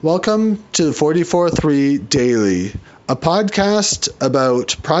Welcome to the 44.3 Daily, a podcast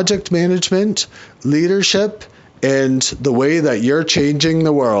about project management, leadership, and the way that you're changing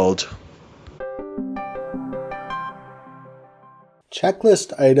the world.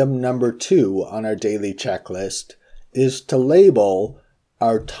 Checklist item number 2 on our daily checklist is to label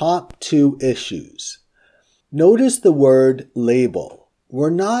our top 2 issues. Notice the word label.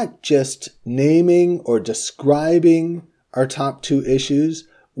 We're not just naming or describing our top 2 issues.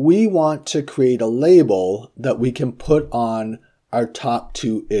 We want to create a label that we can put on our top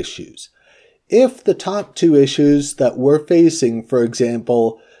 2 issues. If the top 2 issues that we're facing, for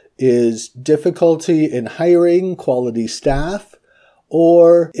example, is difficulty in hiring quality staff,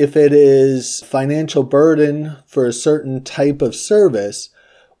 or if it is financial burden for a certain type of service,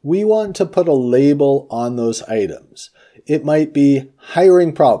 we want to put a label on those items. It might be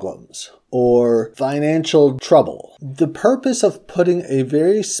hiring problems or financial trouble. The purpose of putting a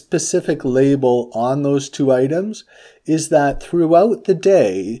very specific label on those 2 items is that throughout the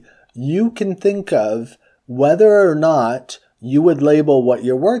day, you can think of whether or not you would label what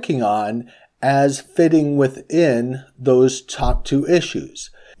you're working on as fitting within those top 2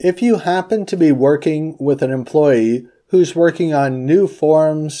 issues. If you happen to be working with an employee who's working on new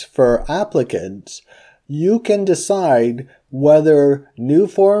forms for applicants, you can decide whether new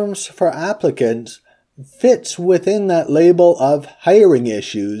forms for applicants fits within that label of hiring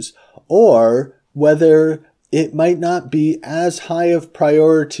issues, or whether it might not be as high of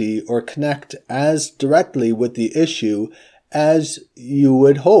priority or connect as directly with the issue as you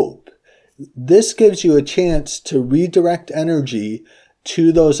would hope. This gives you a chance to redirect energy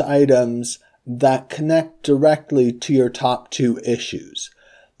to those items that connect directly to your top 2 issues.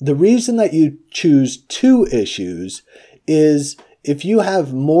 The reason that you choose 2 issues is if you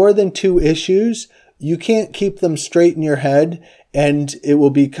have more than 2 issues, you can't keep them straight in your head, and it will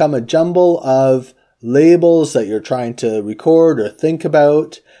become a jumble of labels that you're trying to record or think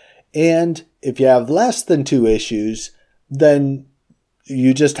about. And if you have less than 2 issues, then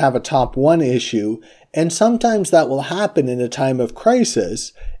you just have a top 1 issue, and sometimes that will happen in a time of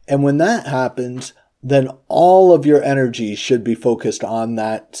crisis, and when that happens, then all of your energy should be focused on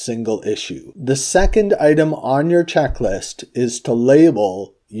that single issue. The second item on your checklist is to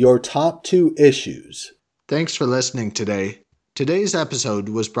label your top 2 issues. Thanks for listening today. Today's episode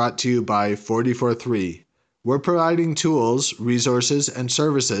was brought to you by 44.3. We're providing tools, resources, and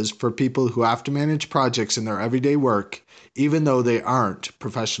services for people who have to manage projects in their everyday work, even though they aren't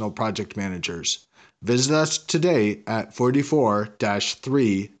professional project managers. Visit us today at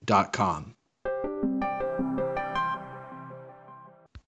 44-3.com.